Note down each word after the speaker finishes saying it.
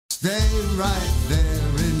Stay right there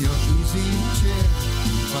in your easy chair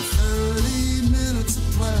for 30 minutes of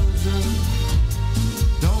pleasure.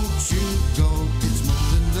 Don't you go, it's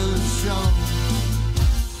Melinda's show.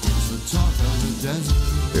 It's the talk of the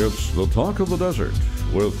desert. It's the talk of the desert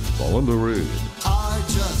with Melinda Reed. I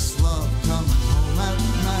just love coming home at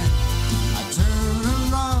night. I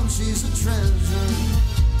turn around, she's a treasure.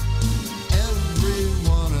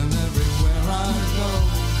 Everyone and everywhere I go,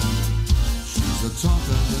 she's the talk of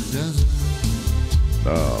the desert.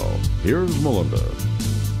 Now, here's Melinda.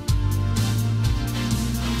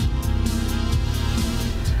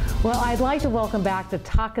 Well, I'd like to welcome back to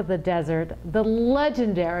Talk of the Desert, the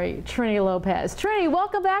legendary Trini Lopez. Trini,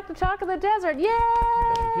 welcome back to Talk of the Desert. Yay!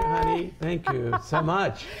 Thank you, honey. Thank you so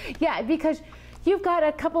much. Yeah, because you've got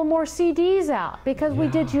a couple more CDs out, because we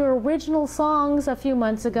did your original songs a few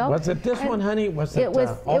months ago. Was it this one, honey? Was it,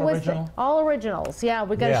 all original? All originals, yeah.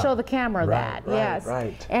 We got to show the camera that, right, yes.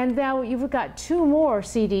 Right. And now you've got 2 more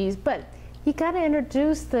CDs, but you got to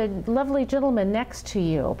introduce the lovely gentleman next to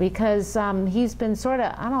you, because he's been sort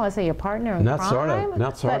of, I don't want to say your partner in crime.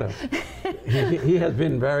 Not sort of. He has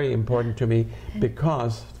been very important to me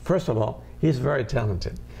because, first of all, he's very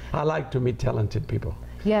talented. I like to meet talented people.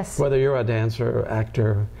 Yes. Whether you're a dancer,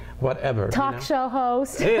 actor, whatever. Talk show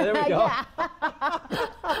host. Hey, there we go. Yeah.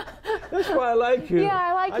 That's why I like you. Yeah,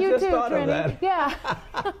 I like you just too, thought of Trini. that. Yeah.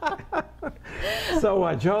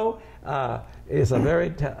 So Joe is a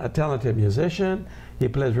very talented musician. He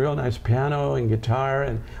plays real nice piano and guitar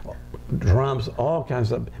and drums, all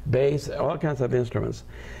kinds of bass, all kinds of instruments.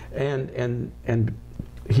 And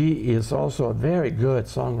he is also a very good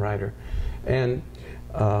songwriter. And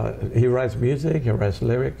he writes music, he writes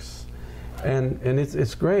lyrics, and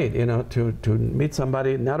it's great, you know, to meet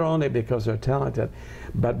somebody not only because they're talented,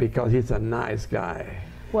 but because he's a nice guy.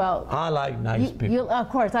 Well, I like nice people. Of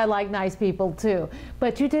course, I like nice people too.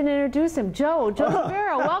 But you didn't introduce him. Joe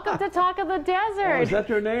Rivera, welcome to Talk of the Desert. Oh, is that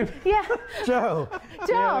your name? Yeah. Joe.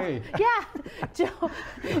 Joe. Yeah. Joe.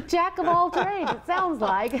 Jack of all trades, it sounds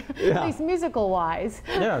like. At least musical-wise.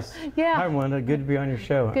 Yes. Yeah. Hi, Melinda. Good to be on your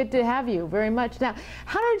show. Good to have you very much. Now,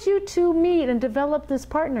 how did you two meet and develop this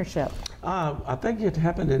partnership? I think it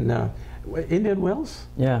happened in Indian Wells.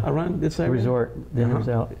 Yeah. Around this area. Resort dinners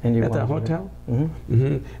out Indian At Wells. the hotel.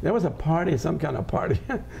 There was a party, some kind of party.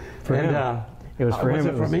 For him. It was for him. Was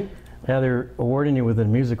it for me? Yeah, they're awarding you with a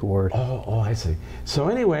music award. Oh, I see. So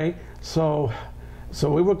anyway, so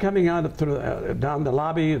we were coming out through down the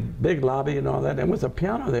lobby, big lobby and all that, and there was a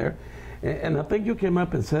piano there, and I think you came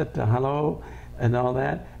up and said hello and all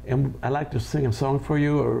that, and I'd like to sing a song for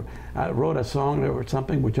you, or I wrote a song or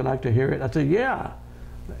something. Would you like to hear it? I said, yeah.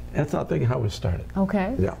 That's I think how it started.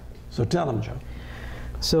 Okay. Yeah. So tell them, Joe.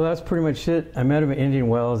 So that's pretty much it. I met him at Indian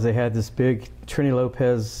Wells. They had this big Trini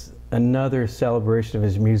Lopez, another celebration of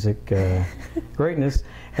his music greatness.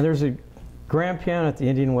 And there's a grand piano at the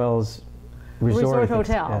Indian Wells Resort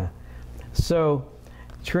Hotel. Yeah. So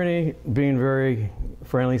Trini, being very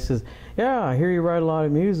friendly, says, yeah, I hear you write a lot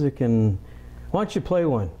of music, and why don't you play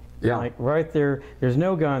one? Yeah. Like right there, there's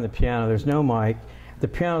no guy on the piano, there's no mic. The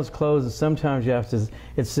piano's closed, and sometimes you have to,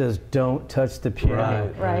 it says, don't touch the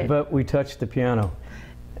piano. Right. But we touched the piano.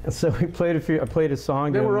 And so we played I played a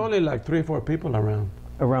song. There were only like 3 or 4 people around.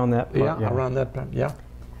 Around that part, yeah, around that part, yeah.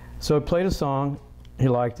 So I played a song, he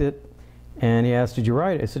liked it, and he asked, did you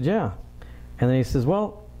write it? I said, yeah. And then he says,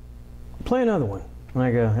 well, play another one. And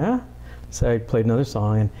I go, yeah? So I played another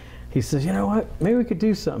song, and he says, you know what, maybe we could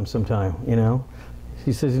do something sometime, you know?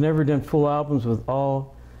 He says he's never done full albums with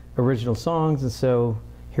all original songs, and so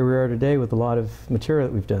here we are today with a lot of material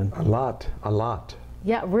that we've done. A lot.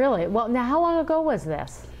 Yeah, really. Well, now how long ago was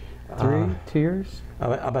this? 2 years?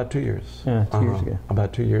 About 2 years. Yeah, 2 years ago.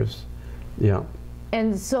 About 2 years, yeah.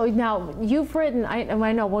 And so now you've written, I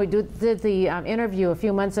know when we did the interview a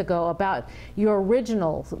few months ago about your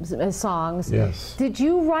original songs. Yes. Did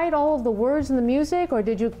you write all of the words and the music, or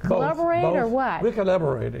did you collaborate, both. or what? We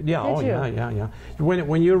collaborated, yeah. Did you? Yeah.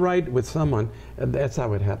 When you write with someone, that's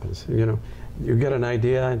how it happens, you know. You get an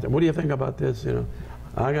idea, and what do you think about this, you know?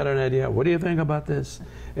 I got an idea, what do you think about this?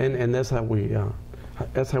 And that's how we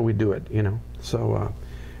do it, you know. So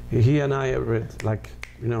he and I are like,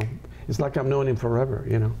 you know, it's like I've known him forever,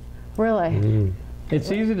 you know. Really?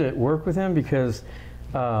 It's easy to work with him because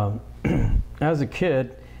as a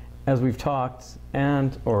kid, as we've talked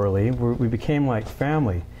and orally, we became like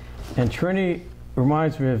family. And Trini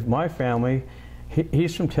reminds me of my family.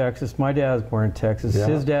 He's from Texas. My dad was born in Texas. Yeah.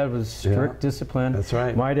 His dad was strict discipline. That's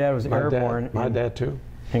right. My dad was airborne. My dad too.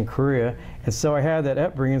 In Korea. And so I had that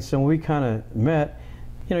upbringing. So when we kind of met,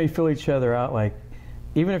 you know, you fill each other out, like,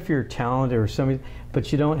 even if you're talented or somebody,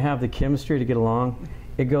 but you don't have the chemistry to get along,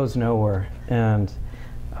 it goes nowhere. And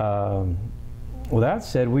with that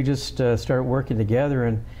said, we just started working together,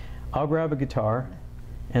 and I'll grab a guitar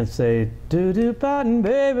and say, "Do-do Martin,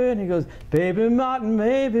 baby," and he goes, "Baby Martin,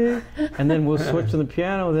 baby," and then we'll switch to the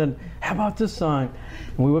piano. Then, how about this song?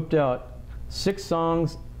 And we whipped out 6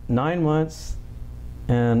 songs, 9 months,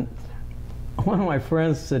 and one of my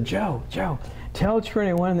friends said, Joe, tell Trini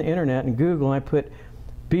I went on the internet and Google, and I put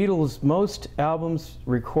Beatles most albums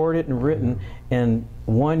recorded and written in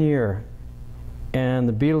 1 year. And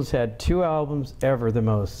the Beatles had 2 albums ever the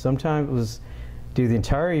most. Sometimes it was do the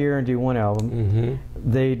entire year and do 1 album.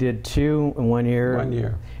 They did 2 in 1 year. 1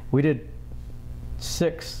 year. We did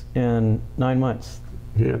 6 in 9 months.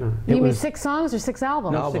 Yeah. You mean 6 songs or 6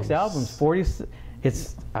 albums? No, 6 albums. 40.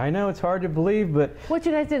 I know it's hard to believe, but What,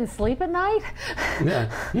 you guys didn't sleep at night? Yeah,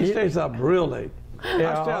 he stays up real late.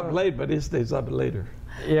 Yeah, I stay up late, but he stays up later.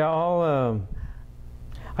 yeah,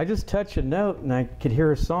 I just touch a note and I could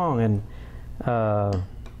hear a song. And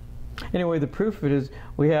anyway, the proof of it is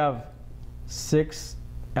we have 6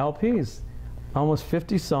 LPs, almost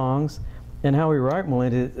 50 songs, and how we write,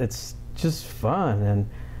 Melinda, it's just fun.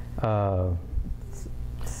 And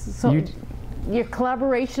So your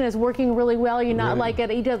collaboration is working really well. You're not like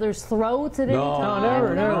at each other's throats at any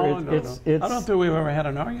time? never. I don't think we've ever had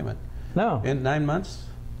an argument. No. In 9 months?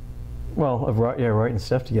 Well, of writing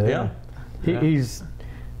stuff together. Yeah. He's,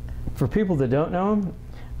 for people that don't know him,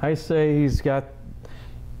 I say he's got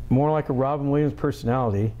more like a Robin Williams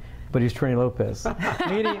personality, but he's Trini Lopez.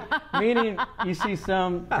 meaning you see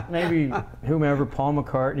some, maybe whomever, Paul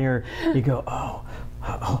McCartney, or you go, oh,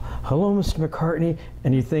 hello, Mr. McCartney,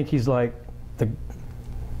 and you think he's like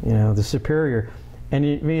the superior, and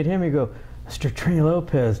you meet him, you go, Mr. Trini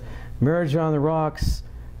Lopez, Marriage on the Rocks.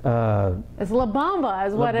 It's La Bamba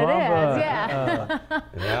is what it is, yeah.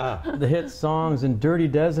 Yeah. The hit songs, and Dirty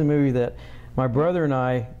Dozen movie that my brother and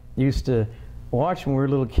I used to watch when we were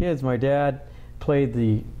little kids. My dad played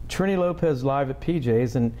the Trini Lopez live at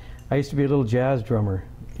PJ's, and I used to be a little jazz drummer,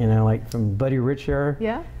 like from Buddy Rich era.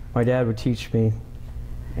 Yeah. My dad would teach me,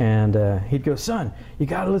 and he'd go, son, you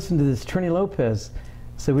got to listen to this Trini Lopez.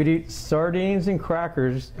 So we'd eat sardines and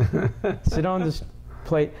crackers, sit on this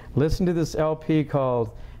plate, listen to this LP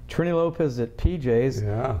called Trini Lopez at PJ's,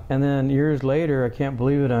 and then years later, I can't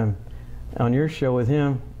believe it, I'm on your show with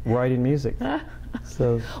him writing music.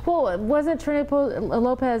 So. Well, wasn't Trini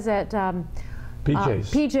Lopez at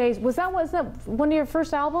PJ's? PJ's. Was that one of your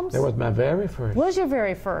first albums? That was my very first. Was your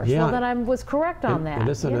very first? Yeah. Well, then I was correct on that.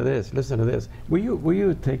 Listen to this. Listen to this. Will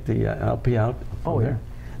you take the LP out? Oh, yeah.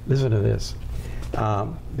 Listen to this.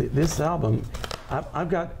 This album, I've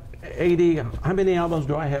got 80. How many albums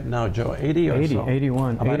do I have now, Joe? 80 or 80, so?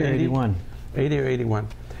 81. About 80 or 81. 80 or 81.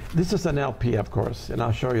 This is an LP, of course, and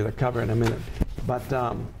I'll show you the cover in a minute. But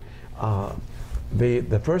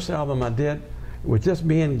the first album I did was just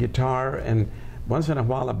me and guitar, and once in a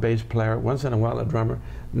while a bass player, once in a while a drummer.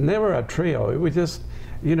 Never a trio. It was just,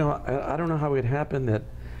 I don't know how it happened that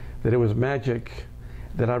it was magic,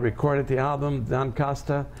 that I recorded the album. Don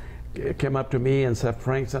Costa came up to me and said,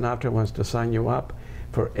 Frank Sinatra wants to sign you up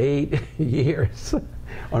for 8 years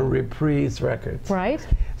on Reprise Records. Right.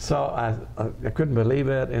 So I couldn't believe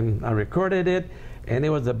it, and I recorded it, and it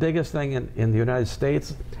was the biggest thing in the United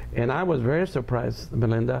States. And I was very surprised,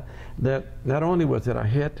 Melinda, that not only was it a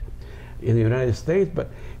hit in the United States, but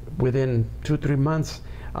within 2-3 months,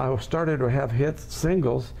 I started to have hit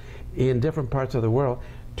singles in different parts of the world,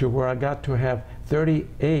 to where I got to have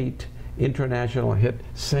 38 international hit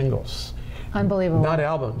singles. Unbelievable. Not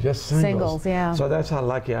albums, just singles. Singles, yeah. So that's how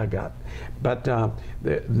lucky I got. But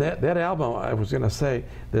that album, I was going to say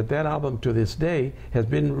that album to this day has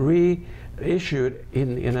been reissued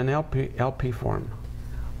in an LP form.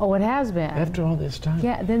 Oh, it has been. After all this time.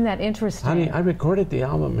 Yeah, isn't that interesting? Honey, I recorded the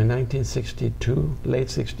album in 1962, late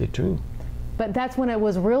 62. But that's when it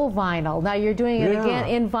was real vinyl. Now you're doing it again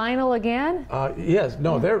in vinyl again? Yes,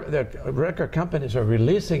 no, their record companies are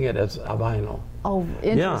releasing it as a vinyl. Oh,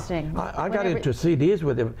 interesting. Yeah, I got into CDs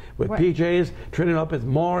with PJs, Trini Lopez,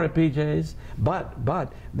 more at PJs, but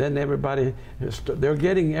then everybody's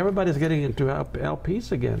getting into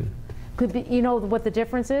LPs again. Could be, you know what the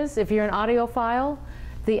difference is? If you're an audiophile,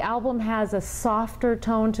 the album has a softer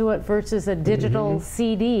tone to it versus a digital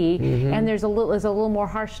CD, and there's a little more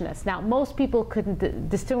harshness. Now, most people couldn't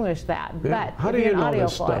distinguish that, but how do you know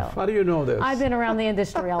this stuff? How do you know this? I've been around the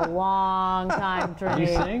industry a long time, Trini. Do you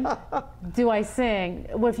sing? Do I sing?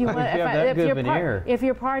 Well, if you want, if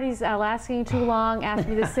your party's lasting too long, ask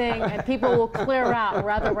me to sing, and people will clear out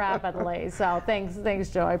rather rapidly. So thanks,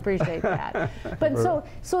 Joe. I appreciate that. But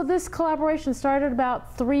so this collaboration started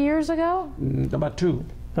about 3 years ago. About 2.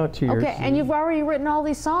 About 2 years. Okay, and you've already written all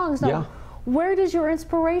these songs. Now, Yeah. where does your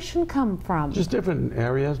inspiration come from? Just different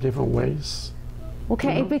areas, different ways.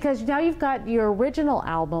 Okay, because now you've got your original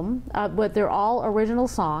album, but they're all original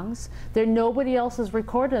songs. Nobody else has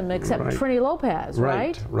recorded them except Right. Trini Lopez,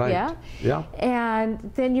 right? Right. Yeah. Yeah. And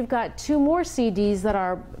then you've got 2 more CDs that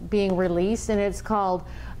are being released, and it's called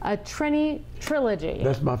a Trini Trilogy.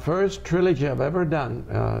 That's my first trilogy I've ever done.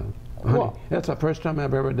 Honey, Well- that's the first time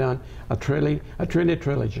I've ever done a Trini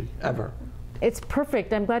trilogy ever. It's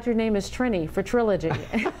perfect. I'm glad your name is Trini for trilogy.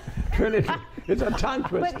 Trinity. It's a tongue But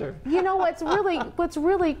twister. you know what's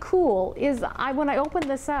really cool is when I open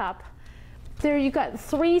this up, there you got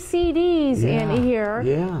 3 CDs in here,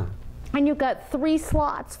 Yeah. and you've got 3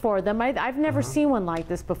 slots for them. I've never seen one like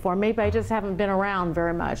this before. Maybe I just haven't been around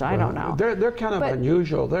very much. I don't know. They're kind of But-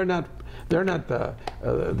 unusual. They're not that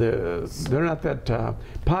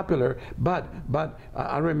popular. But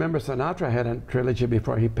I remember Sinatra had a trilogy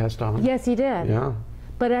before he passed on. Yes, he did. Yeah.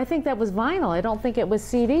 But I think that was vinyl. I don't think it was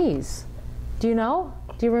CDs. Do you know?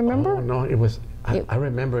 Do you remember? Oh no, it was. I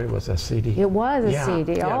remember it was a CD. It was a Yeah,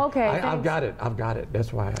 CD. yeah. Oh, okay. I've thanks. got it. I've got it.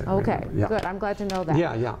 That's why. I Okay, remember. Yeah. good. I'm glad to know that.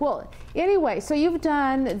 Yeah, yeah. Well, anyway, so you've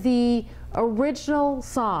done the original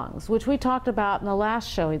songs, which we talked about in the last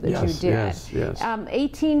show that Yes, you did. yes.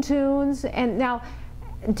 18 tunes, and now,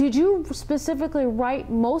 did you specifically write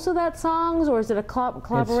most of that songs, or is it a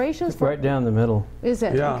collaboration? It's right down the middle. Is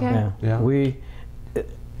it? Yeah. Okay. Yeah. Yeah. We,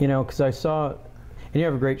 you know, because I saw, and you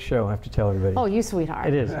have a great show, I have to tell everybody. Oh, you sweetheart.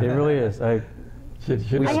 It is. It really is.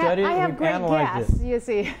 Should- We I studied it, have we great analyzed guests, you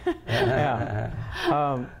see. Yeah.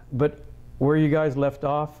 But where you guys left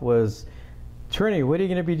off was, Trini, what are you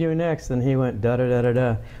going to be doing next? And he went da da da da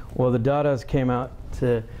da. Well, the da-das came out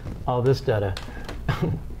to all this da-da.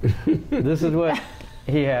 This is what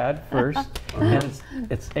he had first, and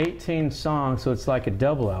it's 18 songs, so it's like a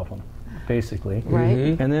double album, basically.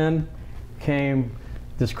 Right. And then came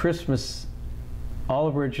this Christmas, all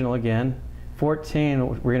original again. 14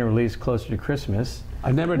 we're going to release closer to Christmas.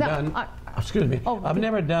 I've never No, done. I- Excuse me. Oh, I've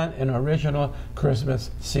never done an original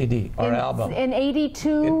Christmas CD or album. In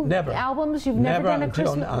 82 Never. albums, you've never done a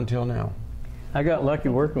Christmas. until now. I got lucky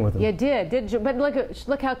working with him. You did you? But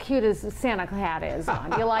look how cute his Santa hat is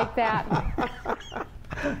on. You like that?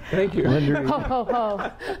 Thank you. Ho ho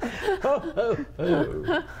ho.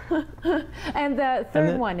 And the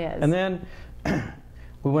third one is. And then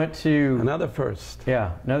we went to Another first.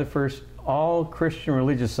 another first, all Christian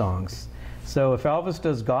religious songs. So if Elvis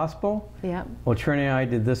does gospel, Yep. well, Trini and I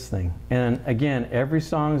did this thing. And again, every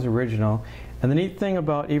song is original. And the neat thing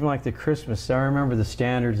about even like the Christmas, I remember the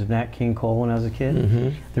standards of Nat King Cole when I was a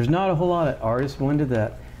kid. There's not a whole lot of artists, Melinda,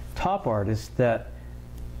 that top artists that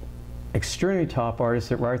extremely top artists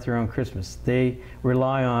that write their own Christmas. They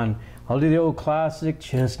rely on, I'll do the old classic,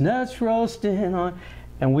 chestnuts roasting on,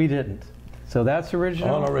 and we didn't. So that's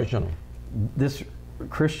original. All original. This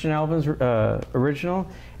Christian album's original,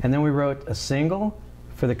 and then we wrote a single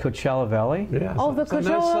for the Coachella Valley. Yeah. Oh, the it's a nice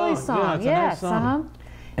Coachella song. song. Yeah, it's a Yes. nice song.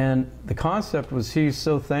 And the concept was he's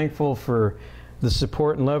so thankful for the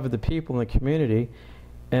support and love of the people in the community.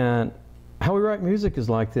 And how we write music is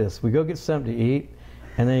like this. We go get something to eat,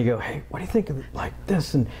 and then you go, hey, what do you think of it like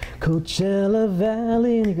this? And Coachella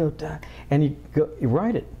Valley, and you go, "Duh," and you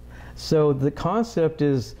write it. So the concept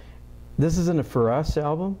is, this isn't a for us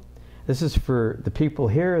album. This is for the people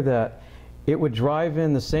here, that it would drive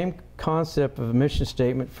in the same concept of a mission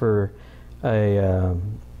statement for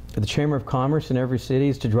the Chamber of Commerce in every city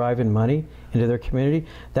is to drive in money into their community.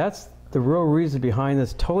 That's the real reason behind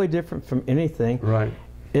this, totally different from anything. Right.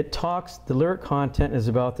 It talks, the lyric content is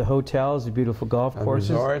about the hotels, the beautiful golf And courses.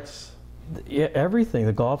 resorts. Yeah, everything,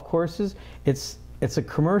 the golf courses. It's a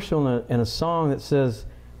commercial and a song that says,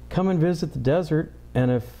 come and visit the desert,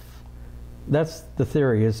 and if that's the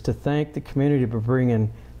theory, is to thank the community for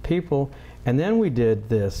bringing people. And then we did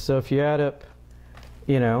this. So if you add up,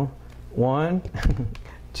 1,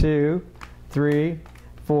 2, 3,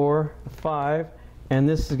 4, 5, and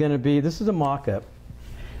this is a mock-up.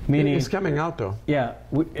 Meaning, It's coming out though. yeah,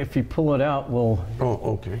 if you pull it out, we'll.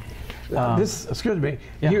 Oh, okay. Excuse me.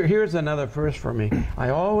 Yeah. Here's another first for me. I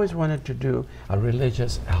always wanted to do a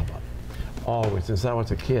religious album. Always, since I was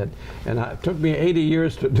a kid. And it took me 80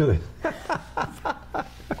 years to do it.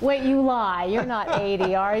 Wait, you lie. You're not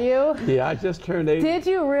 80, are you? Yeah, I just turned 80. Did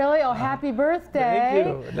you really? Oh, happy birthday.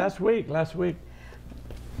 Thank you. Last week.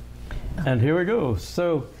 And here we go.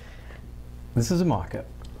 So this is a mock-up.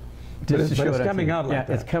 But Just to show it's it coming to you. out like yeah,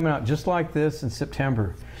 that. it's coming out just like this in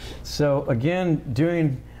September. So again,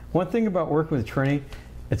 doing one thing about working with Trini,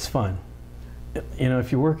 it's fun.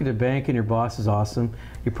 If you work at a bank and your boss is awesome,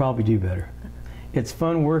 you probably do better. It's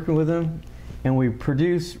fun working with him. and we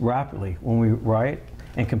produce rapidly when we write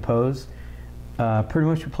and compose. Pretty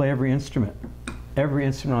much we play every instrument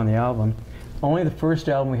on the album. Only the first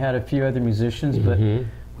album we had a few other musicians, but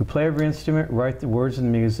we play every instrument, write the words and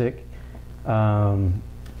the music.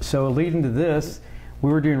 So leading to this,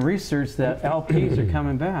 we were doing research that LPs are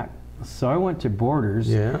coming back. So I went to Borders,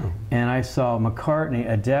 and I saw McCartney,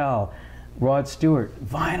 Adele, Rod Stewart,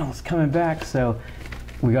 vinyl's coming back. So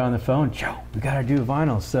we got on the phone, Joe, we gotta do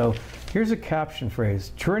vinyl. So here's a caption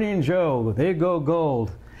phrase, Trini and Joe, they go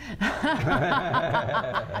gold.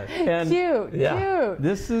 And Cute, cute.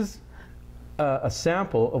 this is a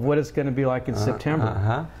sample of what it's gonna be like in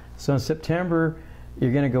September. So in September,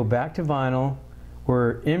 you're gonna go back to vinyl.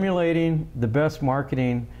 We're emulating the best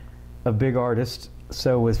marketing of big artists.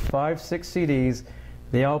 So with 5, 6 CDs,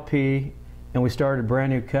 the LP, and we started a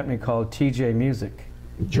brand new company called TJ Music.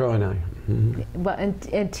 Joe and I. Well,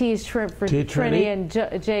 and T's for Trini Trini and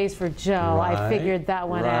J's for Joe. Right, I figured that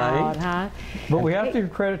one out, huh? But we have to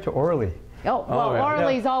give credit to Orly. Oh, well, yeah.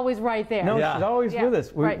 Orly's always right there. No, she's always with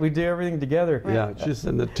us. We do everything together. Yeah, she's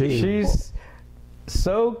in the team. She's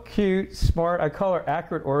so cute, smart. I call her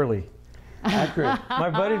Accurate Orly. accurate. My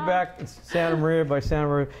buddies back in Santa Maria,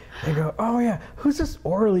 they go, oh yeah, who's this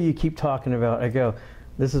Orly you keep talking about? I go,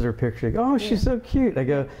 this is her picture. They go, oh, she's so cute. I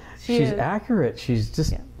go, she's accurate. She's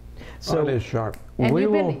just so Orly is sharp. And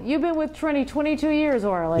you've been with Trini 22 years,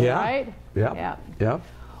 Orly, right? Yeah.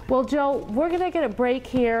 Well, Joe, we're going to get a break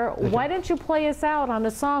here. Okay. Why don't you play us out on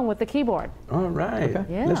a song with the keyboard? All right.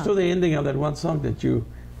 Okay. Yeah. Let's do the ending of that one song that you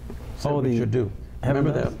said we should do.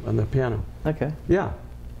 Remember that on the piano? Okay. Yeah.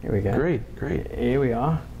 Here we go. Great. Here we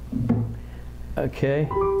are. Okay.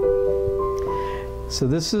 So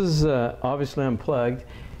this is obviously unplugged.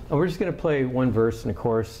 And we're just going to play one verse and a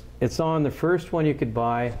chorus. It's on the first one you could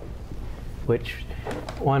buy, which,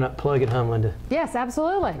 why not plug it, huh, Melinda? Yes,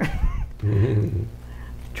 absolutely.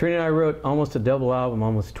 Trini and I wrote almost a double album,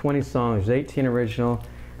 almost 20 songs, 18 original.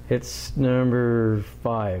 It's number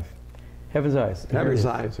 5, Heaven's Eyes. Heaven's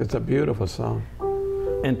Eyes. It's a beautiful song.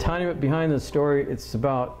 And tiny bit behind the story, it's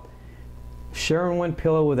about sharing one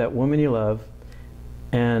pillow with that woman you love,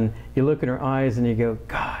 and you look in her eyes and you go,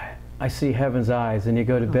 God, I see heaven's eyes. And you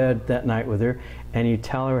go to bed that night with her and you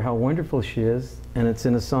tell her how wonderful she is, and it's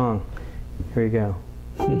in a song. Here you go.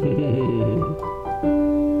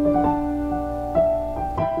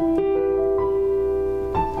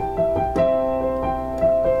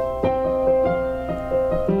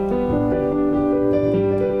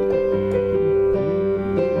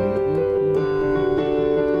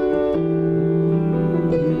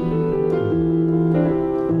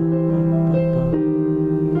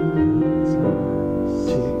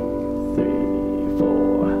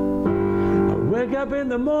 Up in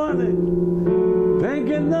the morning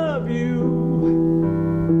thinking of you,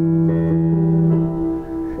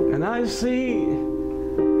 and I see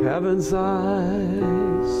heaven's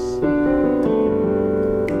eyes.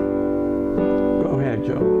 Go ahead,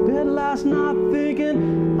 Joe. Bed last night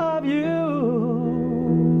thinking of you.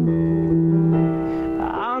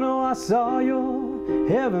 I know I saw your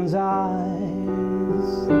heaven's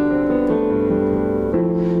eyes.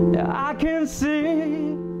 I can see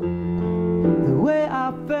the way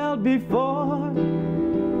I felt before.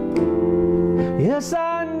 Yes,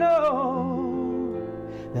 I know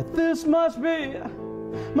that this must be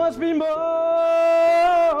more.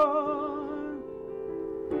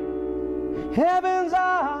 Heaven's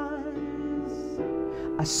eyes,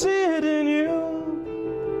 I see it in you.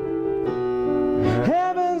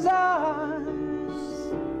 Heaven's eyes,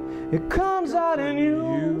 it comes out in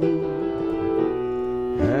you.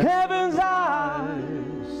 Heaven's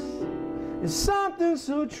eyes, it's something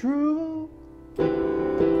so true.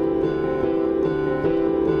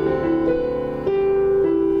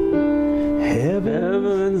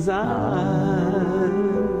 Heaven's eyes.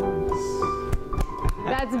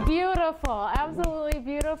 That's beautiful. Absolutely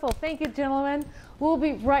beautiful. Thank you, gentlemen. We'll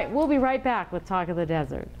be right back with Talk of the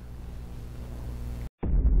Desert.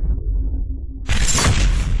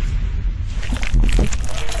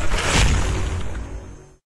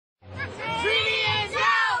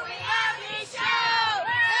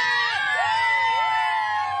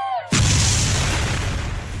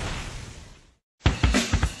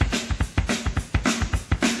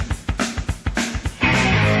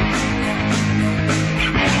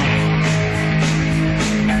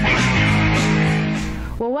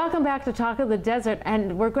 Welcome back to Talk of the Desert,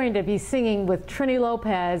 and we're going to be singing with Trini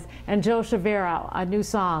Lopez and Joe Shavira, a new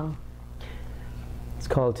song. It's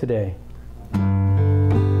called Today. And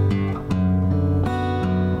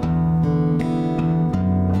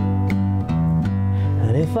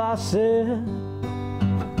if I said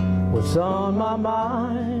what's on my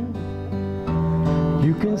mind.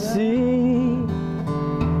 You can see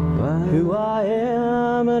who I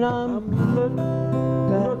am, and I'm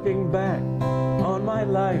looking back on my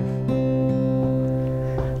life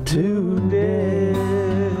today.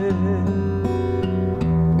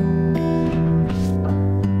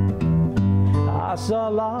 I saw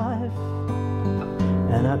life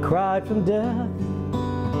and I cried from death.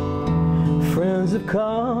 Friends have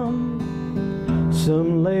come,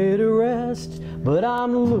 some lay to rest, but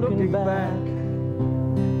I'm looking back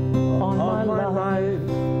on my life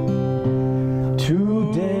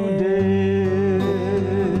today.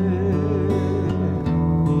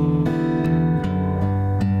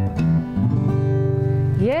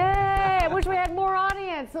 Yay! I wish we had more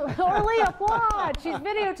audience. Orly, applaud. She's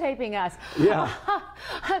videotaping us. Yeah.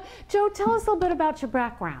 Joe, tell us a little bit about your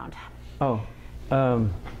background. Oh, well,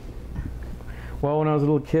 when I was a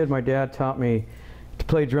little kid, my dad taught me to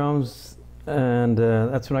play drums, and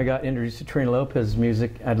that's when I got introduced to Trini Lopez's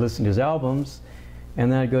music. I'd listen to his albums,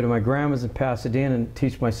 and then I'd go to my grandma's in Pasadena and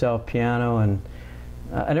teach myself piano, and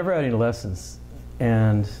I never had any lessons.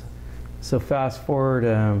 And so fast forward,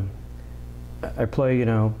 I play, you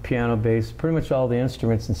know, piano, bass, pretty much all the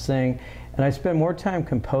instruments, and sing, and I spend more time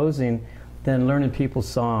composing than learning people's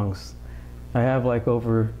songs. I have like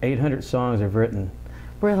over 800 songs I've written.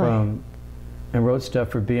 Really? And wrote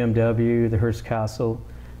stuff for BMW, the Hearst Castle,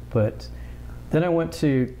 but then I went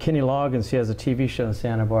to Kenny Loggins. He has a TV show in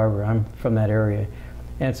Santa Barbara. I'm from that area.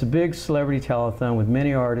 And it's a big celebrity telethon with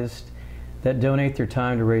many artists that donate their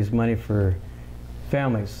time to raise money for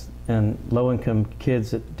families and low-income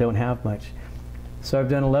kids that don't have much. So I've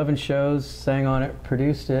done 11 shows, sang on it,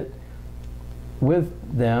 produced it with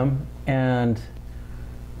them, and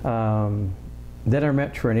then I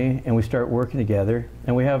met Trini, and we started working together,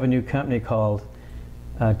 and we have a new company called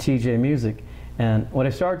TJ Music. And what I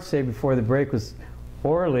started to say before the break was,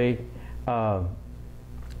 Orly,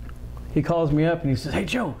 he calls me up and he says, "Hey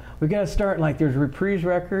Joe, we got to start, like, there's Reprise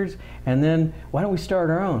Records, and then why don't we start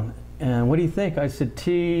our own? And what do you think?" I said,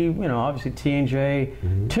 obviously T&J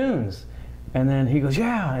Tunes. And then he goes,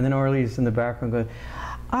 "Yeah." And then Orly's in the background going,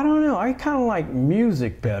 "I don't know, I kind of like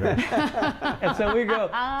music better." And so we go,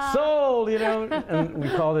 "Sold," you know, and we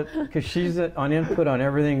called it, because she's on input on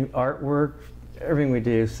everything, artwork, everything we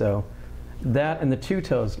do. So that and the Two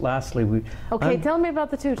Toes. Lastly, Okay, tell me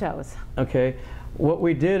about the Two Toes. Okay, what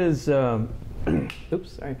we did is,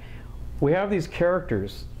 oops, sorry. We have these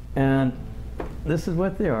characters, and this is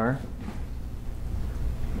what they are.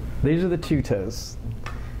 These are the Two Toes.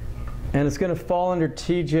 And it's going to fall under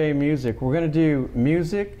TJ Music. We're going to do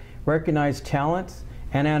music, recognize talent,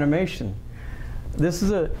 and animation. This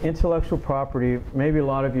is an intellectual property. Maybe a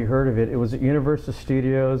lot of you heard of it. It was at Universal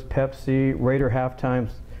Studios, Pepsi, Raider halftimes,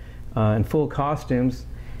 in full costumes.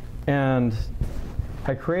 And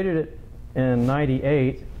I created it in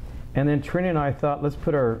 '98. And then Trini and I thought, let's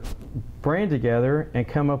put our brain together and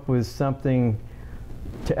come up with something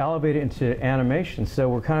to elevate it into animation. So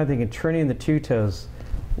we're kind of thinking Trini and the Two Toes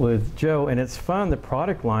with Joe, and it's fun. The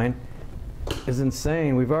product line is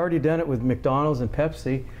insane. We've already done it with McDonald's and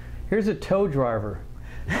Pepsi. Here's a tow driver,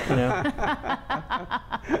 you know,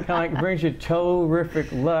 kind of like brings you terrific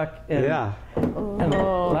luck. And, Yeah. And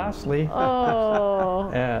lastly,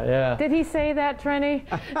 yeah. Did he say that, Trini?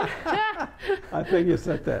 I think you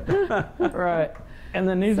said that. Right. And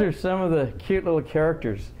then these are some of the cute little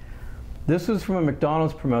characters. This was from a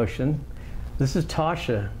McDonald's promotion. This is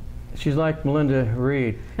Tasha. She's like Melinda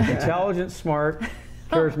Reed. Intelligent, smart,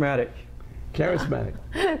 charismatic. Charismatic.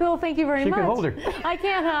 Well, thank you very much. She can hold her. I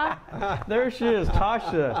can't, huh? There she is,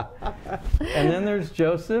 Tasha. And then there's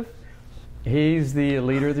Joseph. He's the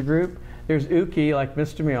leader of the group. There's Uki, like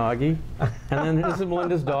Mr. Miyagi. And then this is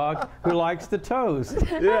Melinda's dog, who likes the toes.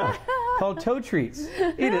 Yeah. Called Toe Treats.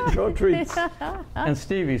 Eat it. Toe Treats. And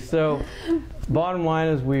Stevie. So bottom line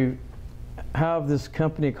is we have this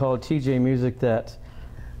company called TJ Music that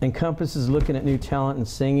encompasses looking at new talent in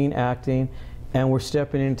singing, acting, and we're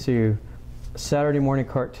stepping into Saturday morning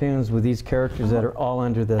cartoons with these characters that are all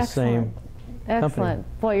under the same company.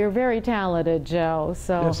 Excellent. Boy, you're very talented, Joe.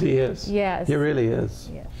 So Yes, he is. Yes. He really is.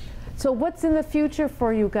 Yeah. So what's in the future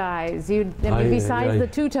for you guys? Besides the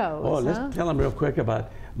Two Toes? Oh, let's tell them real quick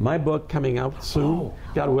about my book coming out soon.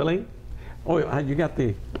 God willing. Oh, you got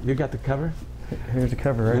the cover? Here's the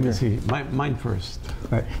cover right Let me here. see. Mine first.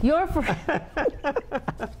 Right. Your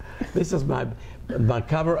This is my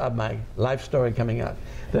cover of my life story coming out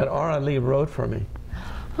that Aura Lee wrote for me.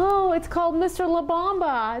 Oh, it's called Mr. La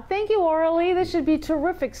Bamba. Thank you, Orly. This should be a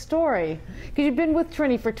terrific story. Because you've been with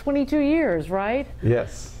Trini for 22 years, right?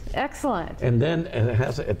 Yes. Excellent. And then it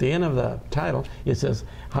has, at the end of the title, it says,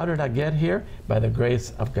 "How did I get here? By the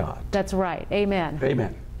grace of God." That's right. Amen.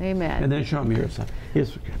 Amen. Amen. And then show me yours.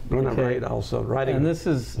 He's going to write also, writing And this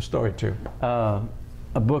is a story too.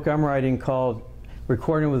 a book I'm writing called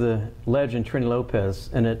Recording with the Legend, Trini Lopez,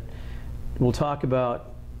 and it will talk about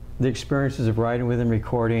the experiences of writing with him,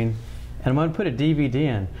 recording, and I'm going to put a DVD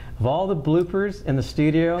in of all the bloopers in the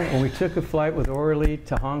studio when we took a flight with Orly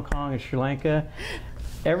to Hong Kong and Sri Lanka.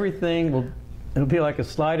 Everything it'll be like a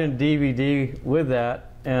slide-in DVD with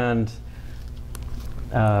that, and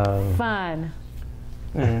Fun.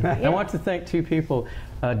 I want to thank two people.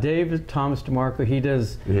 David Thomas DeMarco, he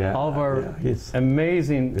does all of our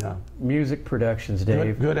amazing music productions,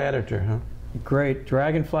 Dave. Good editor, huh? Great.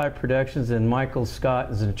 Dragonfly Productions, and Michael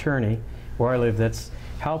Scott is an attorney where I live that's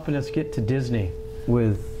helping us get to Disney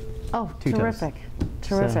with terrific.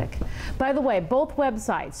 Terrific. By the way, both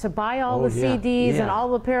websites to buy all the CDs and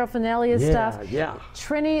all the paraphernalia stuff.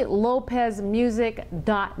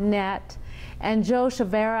 TriniLopezmusic.net and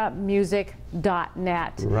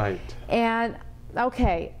JoeChaveramusic.net. Right. And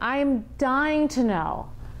okay, I'm dying to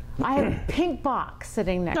know. I have a pink box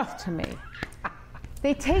sitting next to me.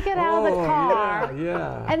 They take it out of the car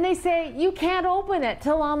and they say, you can't open it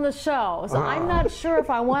till on the show. So I'm not sure if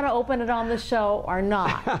I want to open it on the show or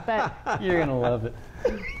not. But you're going to love it.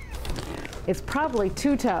 It's probably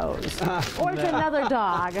Two Toes. Or it's another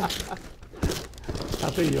dog. I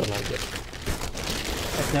think you'll like it.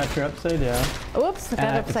 Now turn upside down. Oops, I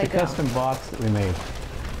got upside it's a down. custom box that we made.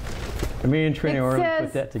 And me and Trini already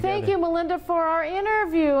put that together. Thank you, Melinda, for our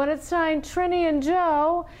interview. And it's signed Trini and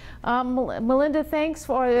Joe. Melinda, thanks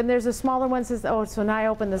for, and there's a smaller one that says, oh, so now I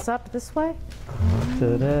open this up this way.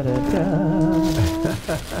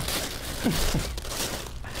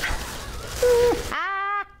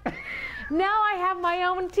 Now I have my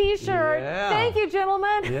own T-shirt. Thank you,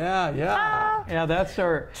 gentlemen. Yeah, that's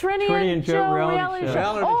our Trini and Joe reality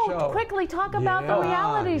show. Quickly talk about the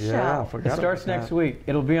reality show. It starts next week.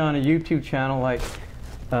 It'll be on a YouTube channel like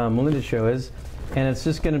Melinda's show is, and it's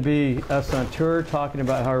just going to be us on tour talking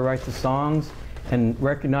about how we write the songs and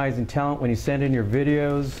recognizing talent when you send in your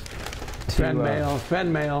videos. Fan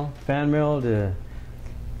mail to.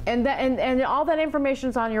 And all that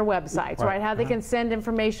information's on your websites, right? How they can send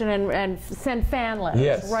information and send fan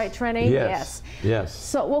letters, right, Trini? Yes.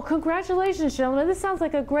 So, well, congratulations, gentlemen. This sounds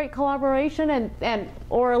like a great collaboration, and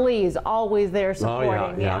Orly's always there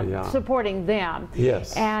supporting them.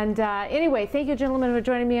 Yes. And anyway, thank you, gentlemen, for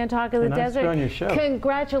joining me on Talk of the Desert. On your show.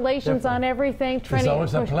 Congratulations on everything, Trini. It's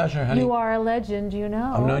always a pleasure, honey. You are a legend, you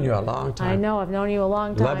know. I've known you a long time. I know, I've known you a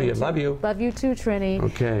long time. Love you, love you. Love you too, Trini.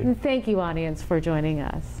 Okay. And thank you, audience, for joining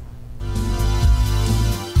us.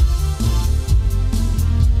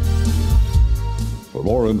 For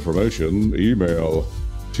more information, email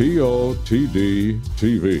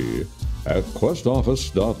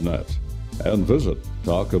totdtv@questoffice.net and visit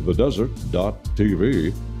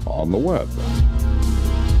talkofthedesert.tv on the web.